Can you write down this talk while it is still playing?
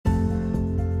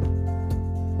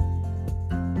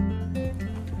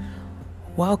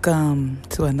Welcome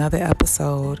to another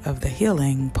episode of the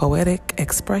Healing Poetic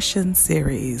Expression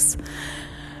Series.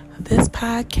 This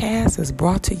podcast is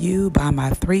brought to you by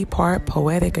my 3-part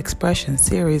Poetic Expression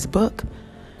Series book.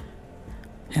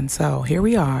 And so here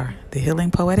we are, the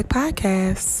Healing Poetic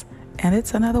Podcast, and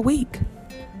it's another week.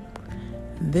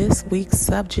 This week's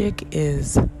subject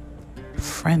is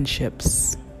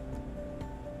friendships.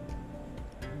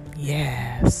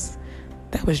 Yes,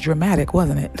 that was dramatic,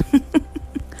 wasn't it?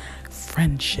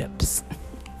 Friendships.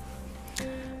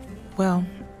 Well,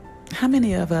 how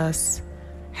many of us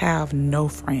have no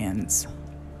friends?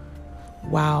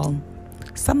 While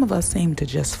some of us seem to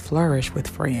just flourish with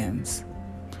friends.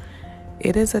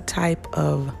 It is a type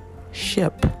of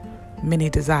ship many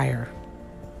desire.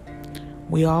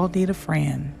 We all need a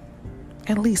friend,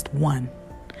 at least one.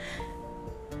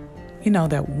 You know,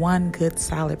 that one good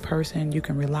solid person you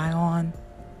can rely on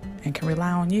and can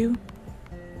rely on you.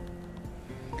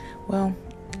 Well,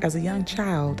 as a young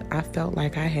child, I felt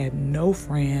like I had no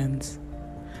friends,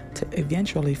 to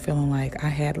eventually feeling like I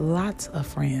had lots of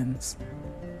friends.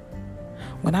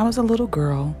 When I was a little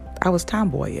girl, I was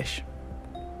tomboyish.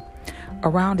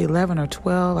 Around 11 or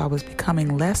 12, I was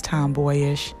becoming less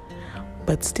tomboyish,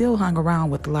 but still hung around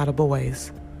with a lot of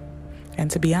boys.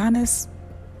 And to be honest,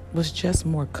 was just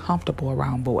more comfortable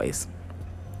around boys.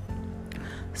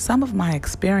 Some of my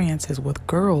experiences with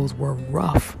girls were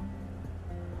rough.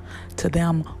 To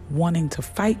them wanting to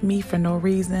fight me for no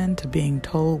reason, to being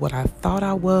told what I thought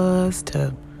I was,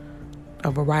 to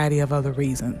a variety of other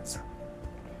reasons.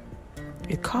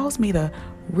 It caused me to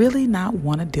really not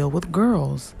want to deal with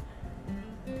girls.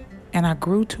 And I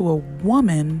grew to a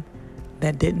woman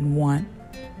that didn't want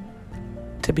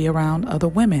to be around other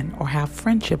women or have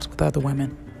friendships with other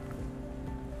women.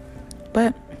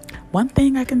 But one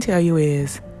thing I can tell you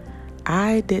is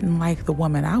I didn't like the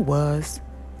woman I was.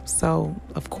 So,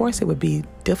 of course, it would be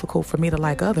difficult for me to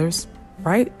like others,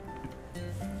 right?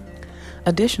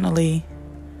 Additionally,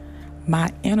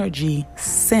 my energy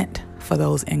sent for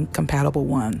those incompatible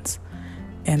ones,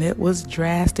 and it was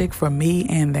drastic for me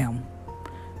and them.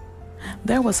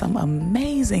 There were some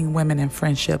amazing women and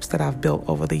friendships that I've built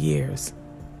over the years.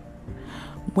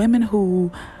 Women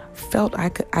who felt I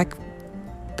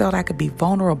could be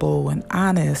vulnerable and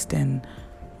honest and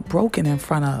broken in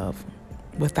front of,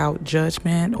 without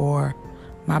judgment or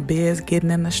my biz getting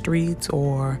in the streets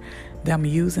or them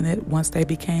using it once they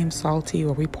became salty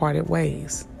or we parted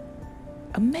ways.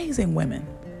 Amazing women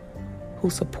who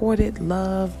supported,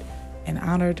 loved, and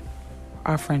honored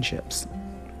our friendships.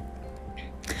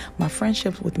 My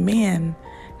friendships with men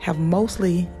have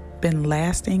mostly been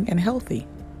lasting and healthy.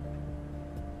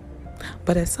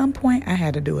 But at some point, I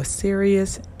had to do a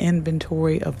serious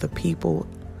inventory of the people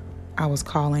I was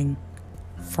calling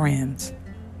friends.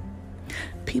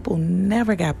 People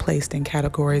never got placed in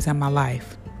categories in my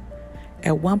life.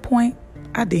 At one point,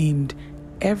 I deemed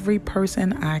every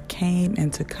person I came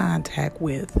into contact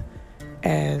with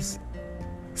as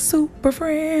super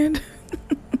friend.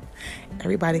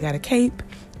 Everybody got a cape.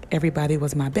 Everybody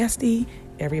was my bestie.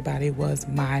 Everybody was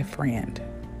my friend.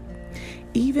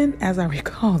 Even as I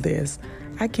recall this,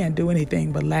 I can't do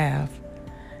anything but laugh.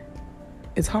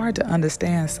 It's hard to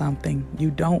understand something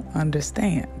you don't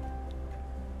understand.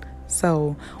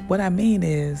 So what I mean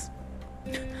is,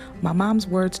 my mom's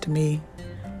words to me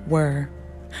were,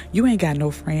 "You ain't got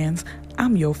no friends.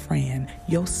 I'm your friend.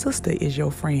 Your sister is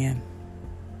your friend."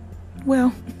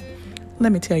 Well,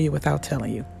 let me tell you without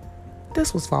telling you.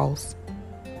 This was false.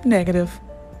 Negative.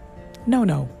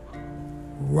 No.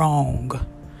 Wrong.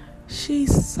 She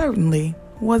certainly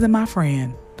wasn't my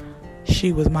friend.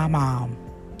 She was my mom.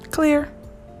 Clear?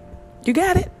 You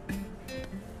got it?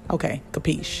 Okay,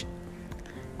 capiche.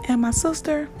 And my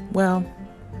sister, well,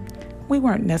 we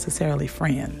weren't necessarily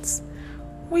friends.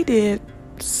 We did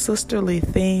sisterly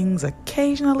things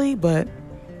occasionally, but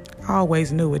I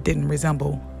always knew it didn't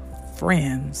resemble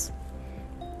friends.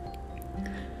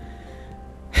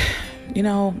 You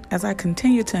know, as I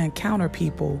continued to encounter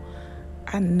people,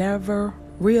 I never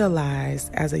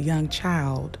realized as a young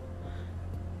child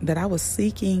that I was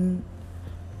seeking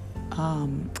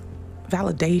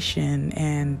validation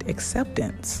and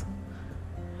acceptance.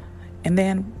 And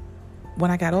then when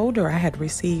I got older, I had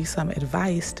received some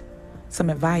advice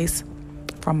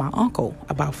from my uncle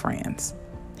about friends.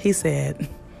 He said,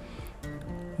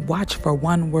 "Watch for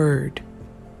one word."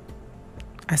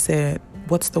 I said,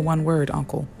 "What's the one word,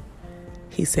 Uncle?"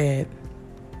 He said,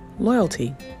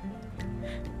 "Loyalty."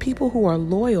 People who are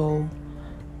loyal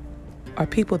are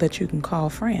people that you can call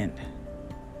friend.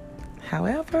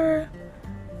 However,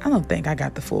 I don't think I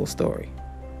got the full story.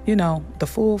 You know, the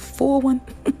full one.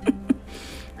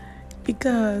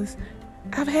 Because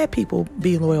I've had people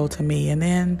be loyal to me, and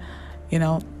then,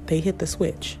 they hit the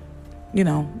switch,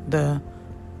 the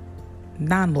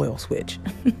non-loyal switch.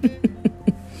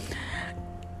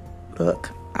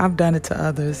 Look, I've done it to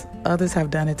others. Others have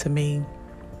done it to me.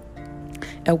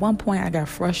 At one point, I got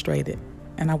frustrated,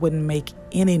 and I wouldn't make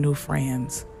any new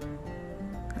friends.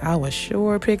 I was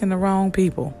sure picking the wrong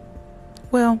people.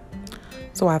 Well,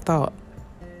 so I thought.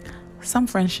 Some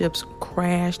friendships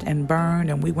crashed and burned,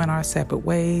 and we went our separate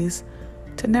ways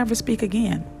to never speak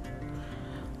again.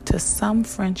 To some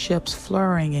friendships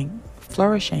flourishing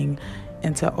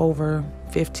into over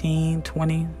 15,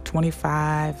 20,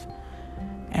 25,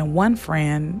 and one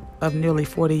friend of nearly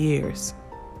 40 years.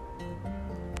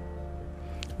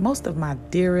 Most of my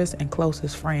dearest and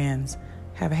closest friends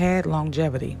have had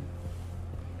longevity.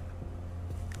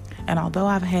 And although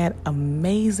I've had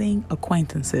amazing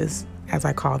acquaintances, as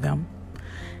I call them,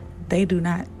 they do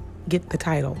not get the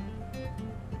title.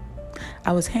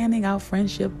 I was handing out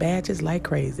friendship badges like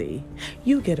crazy.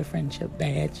 You get a friendship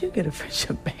badge. You get a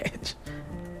friendship badge.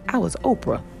 I was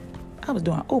Oprah. I was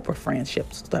doing Oprah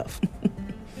friendship stuff.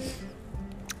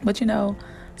 But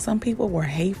some people were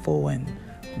hateful and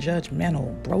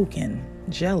judgmental, broken,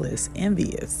 jealous,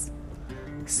 envious,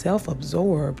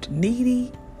 self-absorbed,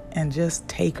 needy, and just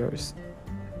takers.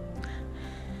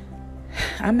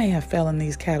 I may have fell in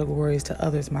these categories to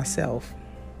others myself,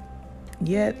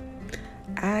 yet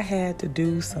I had to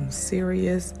do some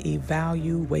serious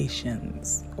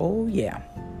evaluations. Oh yeah,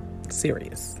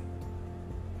 serious.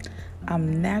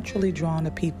 I'm naturally drawn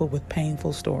to people with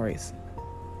painful stories,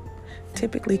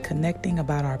 typically connecting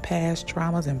about our past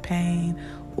traumas and pain.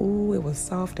 Ooh, it was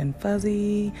soft and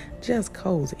fuzzy, just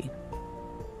cozy.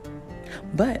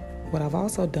 But what I've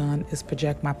also done is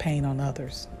project my pain on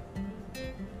others.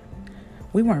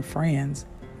 We weren't friends.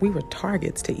 We were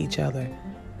targets to each other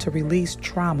to release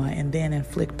trauma and then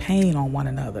inflict pain on one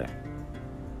another.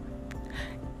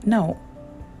 No,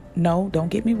 don't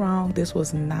get me wrong. This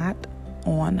was not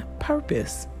on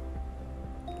purpose,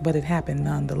 but it happened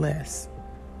nonetheless.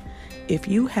 If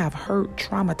you have hurt,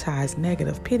 traumatized,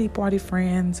 negative, pity party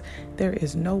friends, there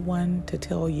is no one to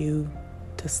tell you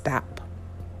to stop.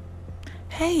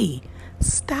 Hey,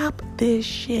 stop this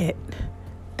shit.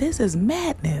 This is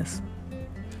madness.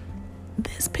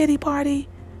 This pity party.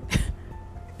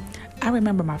 I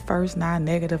remember my first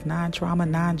non-negative, non-trauma,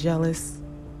 non-jealous.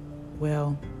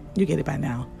 Well, you get it by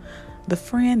now. The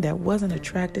friend that wasn't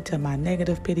attracted to my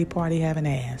negative pity party having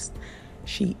ass.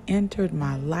 She entered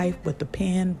my life with the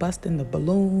pen, busting the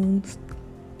balloons.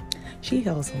 She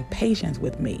held some patience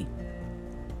with me.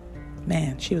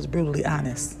 Man, she was brutally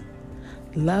honest.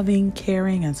 Loving,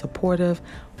 caring, and supportive,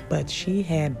 but she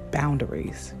had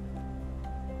boundaries.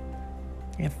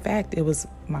 In fact, it was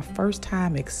my first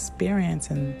time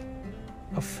experiencing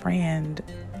a friend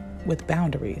with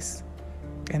boundaries.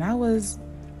 And I was,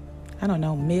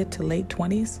 mid to late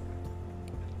 20s.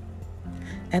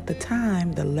 At the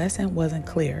time, the lesson wasn't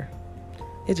clear.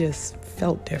 It just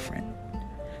felt different.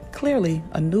 Clearly,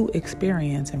 a new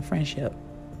experience in friendship.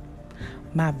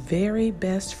 My very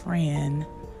best friend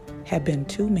had been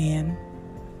 2 men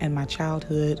and my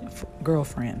childhood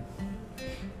girlfriend.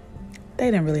 They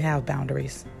didn't really have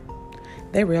boundaries.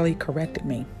 They rarely corrected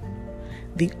me.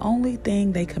 The only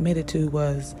thing they committed to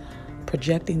was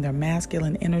projecting their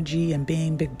masculine energy and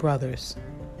being big brothers.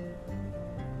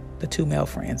 The 2 male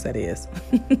friends, that is.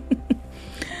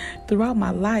 Throughout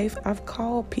my life, I've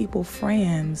called people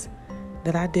friends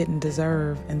that I didn't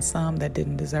deserve and some that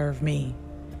didn't deserve me.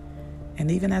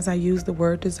 And even as I use the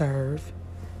word deserve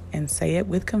and say it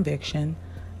with conviction,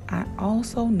 I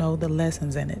also know the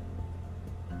lessons in it.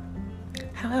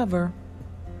 However,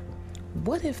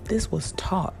 what if this was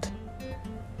taught?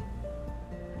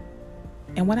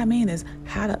 And what I mean is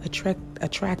how to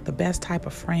attract the best type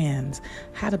of friends,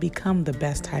 how to become the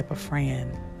best type of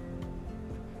friend.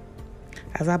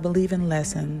 As I believe in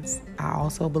lessons, I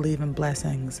also believe in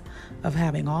blessings of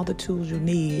having all the tools you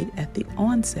need at the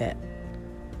onset.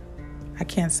 I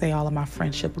can't say all of my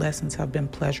friendship lessons have been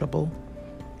pleasurable,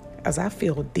 as I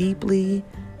feel deeply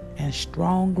and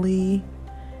strongly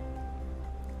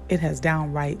it has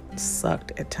downright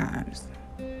sucked at times.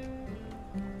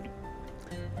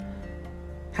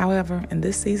 However, in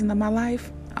this season of my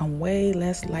life, I'm way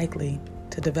less likely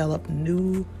to develop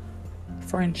new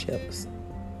friendships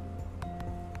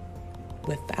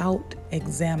without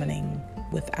examining,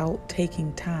 without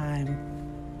taking time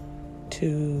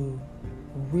to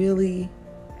really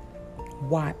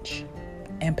watch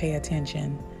and pay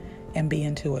attention and be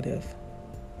intuitive.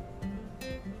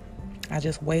 I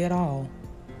just weigh it all.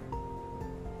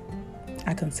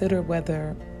 I consider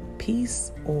whether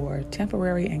peace or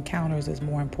temporary encounters is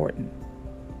more important.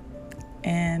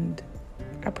 And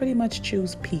I pretty much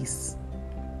choose peace.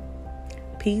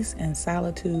 Peace and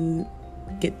solitude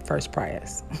get first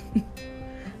prize.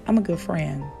 I'm a good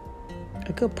friend,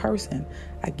 a good person.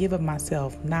 I give of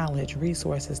myself knowledge,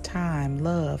 resources, time,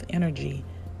 love, energy,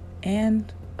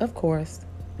 and, of course,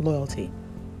 loyalty.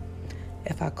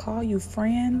 If I call you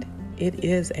friend, it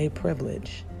is a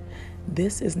privilege.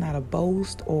 This is not a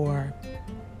boast or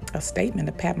a statement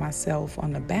to pat myself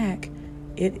on the back.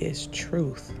 It is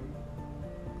truth.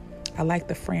 I like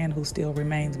the friend who still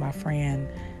remains my friend,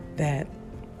 that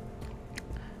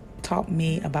taught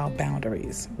me about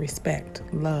boundaries, respect,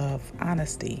 love,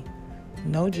 honesty,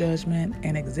 no judgment,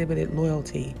 and exhibited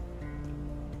loyalty,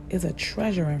 is a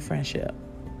treasure in friendship.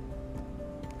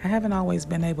 I haven't always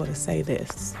been able to say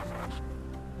this.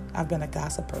 I've been a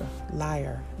gossiper,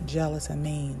 liar, jealous, and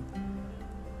mean.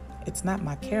 It's not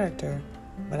my character,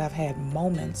 but I've had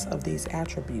moments of these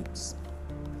attributes.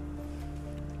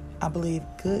 I believe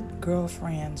good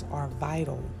girlfriends are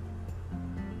vital.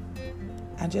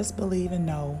 I just believe and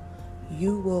know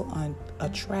you will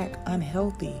attract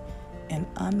unhealthy and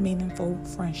unmeaningful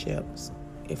friendships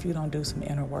if you don't do some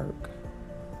inner work.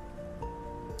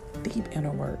 Deep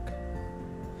inner work.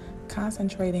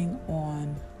 Concentrating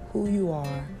on who you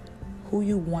are, who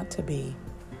you want to be,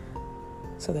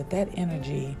 so that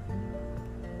energy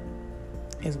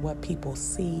is what people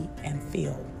see and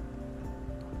feel.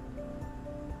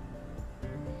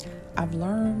 I've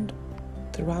learned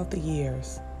throughout the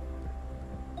years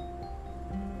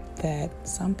that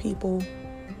some people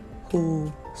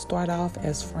who start off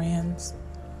as friends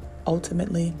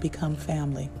ultimately become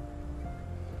family.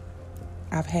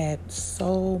 I've had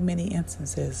so many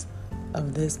instances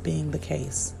of this being the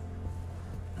case.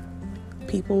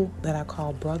 People that I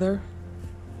call brother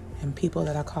and people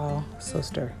that I call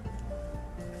sister.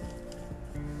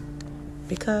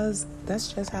 Because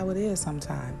that's just how it is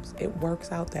sometimes. It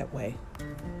works out that way.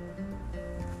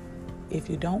 If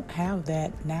you don't have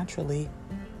that naturally,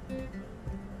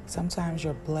 sometimes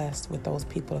you're blessed with those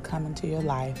people to come into your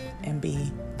life and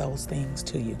be those things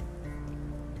to you.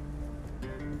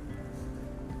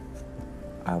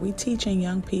 Are we teaching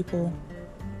young people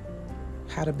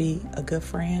how to be a good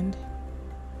friend?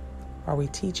 Are we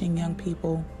teaching young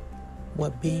people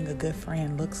what being a good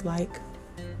friend looks like?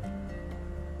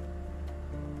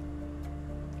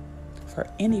 For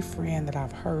any friend that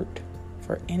I've hurt,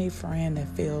 for any friend that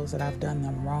feels that I've done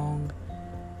them wrong,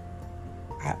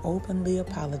 I openly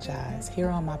apologize here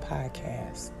on my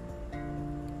podcast.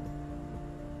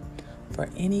 For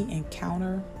any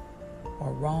encounter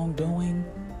or wrongdoing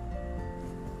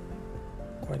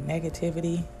or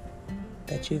negativity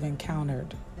that you've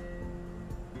encountered.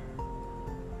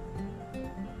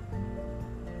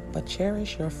 But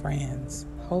cherish your friends.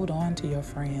 Hold on to your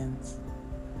friends.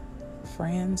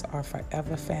 Friends are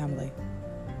forever family.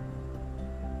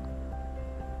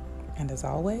 And as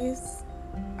always,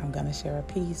 I'm going to share a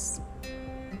piece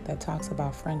that talks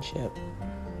about friendship.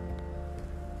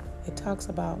 It talks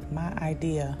about my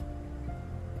idea,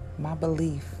 my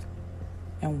belief,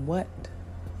 and what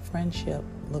friendship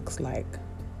looks like.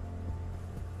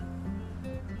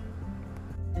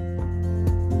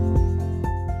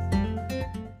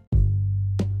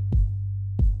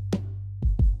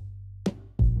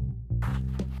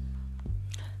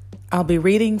 I'll be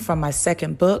reading from my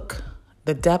second book,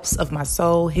 The Depths of My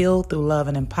Soul Healed Through Love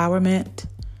and Empowerment,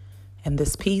 and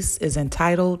this piece is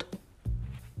entitled,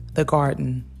 The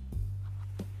Garden.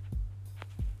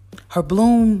 Her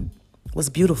bloom was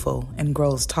beautiful and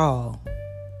grows tall.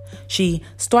 She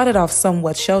started off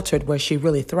somewhat sheltered where she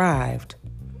really thrived,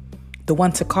 the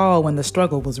one to call when the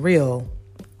struggle was real.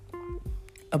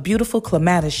 A beautiful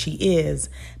clematis she is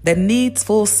that needs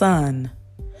full sun.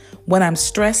 When I'm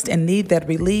stressed and need that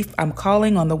relief, I'm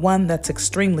calling on the one that's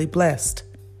extremely blessed.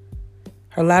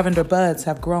 Her lavender buds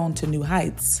have grown to new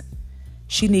heights.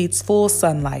 She needs full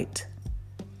sunlight.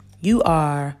 You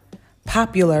are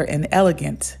popular and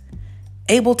elegant,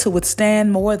 able to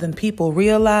withstand more than people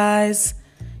realize.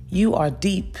 You are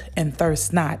deep and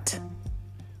thirst not.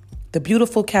 The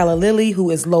beautiful calla lily who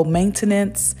is low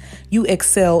maintenance, you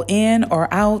excel in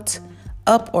or out,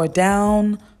 up or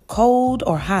down, cold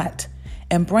or hot,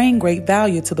 and bring great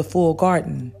value to the full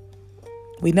garden.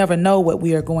 We never know what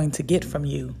we are going to get from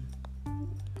you.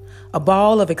 A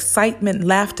ball of excitement,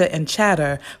 laughter, and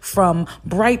chatter, from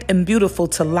bright and beautiful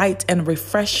to light and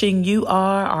refreshing, you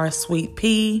are our sweet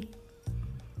pea.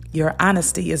 Your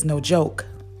honesty is no joke.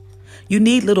 You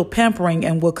need little pampering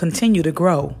and will continue to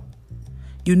grow.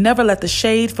 You never let the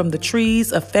shade from the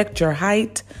trees affect your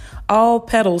height. All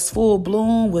petals full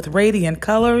bloom with radiant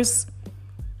colors.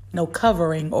 No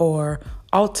covering or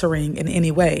altering in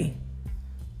any way.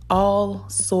 all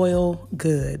soil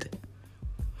good.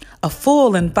 A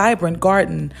full and vibrant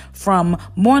garden, from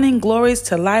morning glories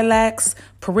to lilacs,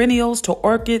 perennials to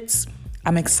orchids.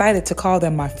 I'm excited to call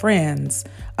them my friends.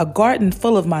 A garden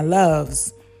full of my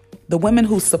loves. The women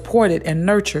who supported and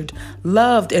nurtured,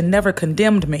 loved and never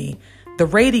condemned me. The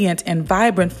radiant and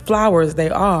vibrant flowers they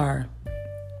are.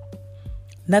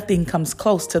 Nothing comes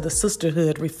close to the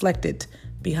sisterhood reflected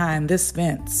behind this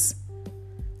fence.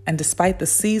 And despite the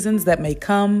seasons that may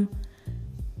come,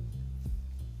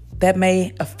 that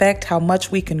may affect how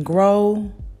much we can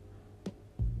grow,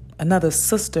 another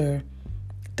sister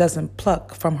doesn't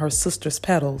pluck from her sister's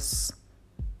petals.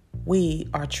 We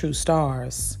are true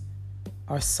stars.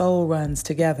 Our soul runs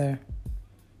together,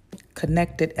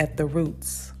 connected at the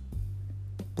roots.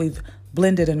 We've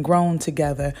blended and grown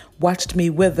together, watched me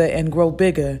wither and grow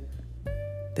bigger.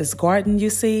 This garden, you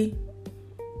see,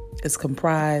 is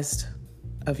comprised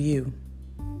of you.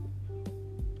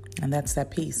 And that's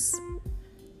that piece.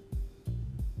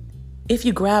 If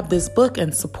you grab this book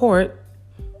and support,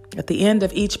 at the end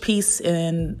of each piece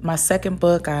in my second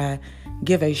book, I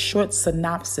give a short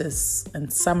synopsis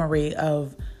and summary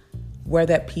of where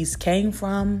that piece came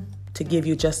from to give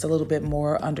you just a little bit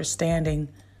more understanding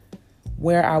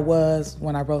where I was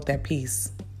when I wrote that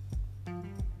piece.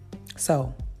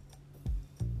 So,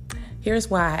 here's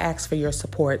why I ask for your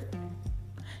support.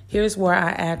 Here's where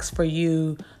I ask for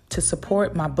you to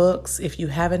support my books if you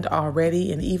haven't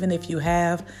already. And even if you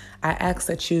have, I ask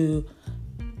that you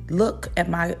look at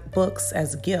my books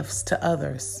as gifts to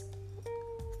others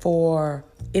for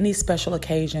any special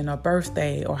occasion or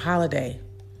birthday or holiday.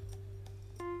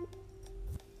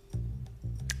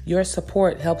 Your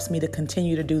support helps me to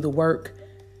continue to do the work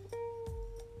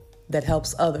that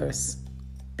helps others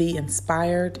be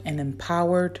inspired and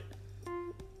empowered,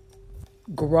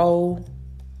 grow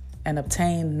and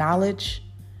obtain knowledge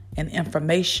and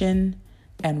information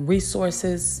and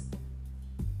resources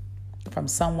from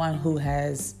someone who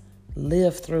has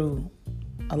lived through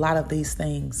a lot of these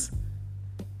things.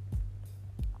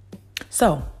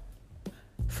 So,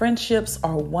 friendships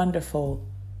are wonderful.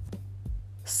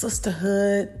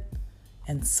 Sisterhood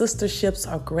and sisterships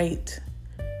are great.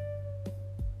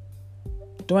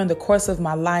 During the course of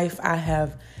my life, I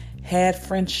have had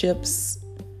friendships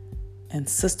and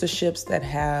sisterships that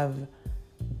have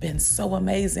been so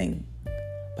amazing.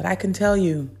 But I can tell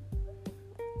you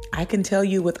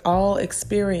with all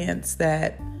experience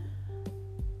that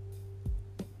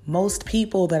most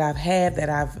people that I've had, that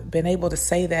I've been able to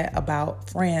say that about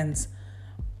friends,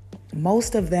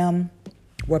 most of them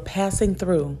were passing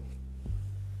through.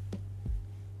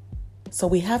 So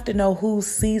we have to know who's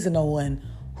seasonal and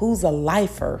who's a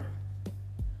lifer.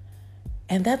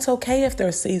 And that's okay if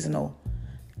they're seasonal.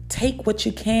 Take what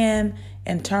you can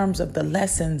in terms of the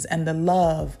lessons and the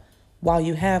love while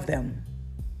you have them.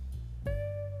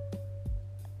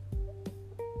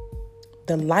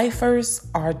 The lifers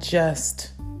are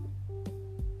just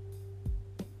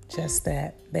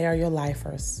that. They are your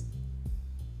lifers.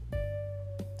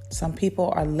 Some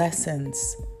people are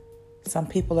lessons. Some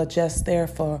people are just there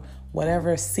for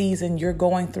whatever season you're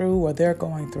going through or they're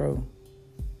going through.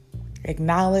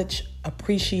 Acknowledge,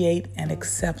 appreciate, and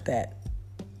accept that.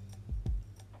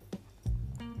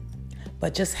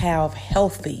 But just have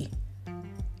healthy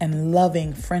and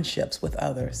loving friendships with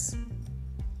others.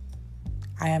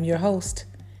 I am your host,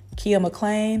 Kia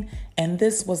McLean, and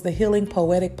this was the Healing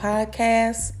Poetic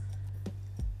Podcast.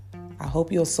 I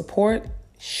hope you'll support,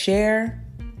 share,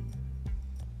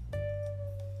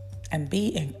 and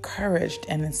be encouraged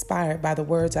and inspired by the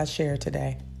words I shared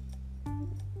today.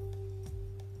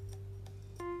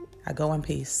 I go in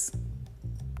peace.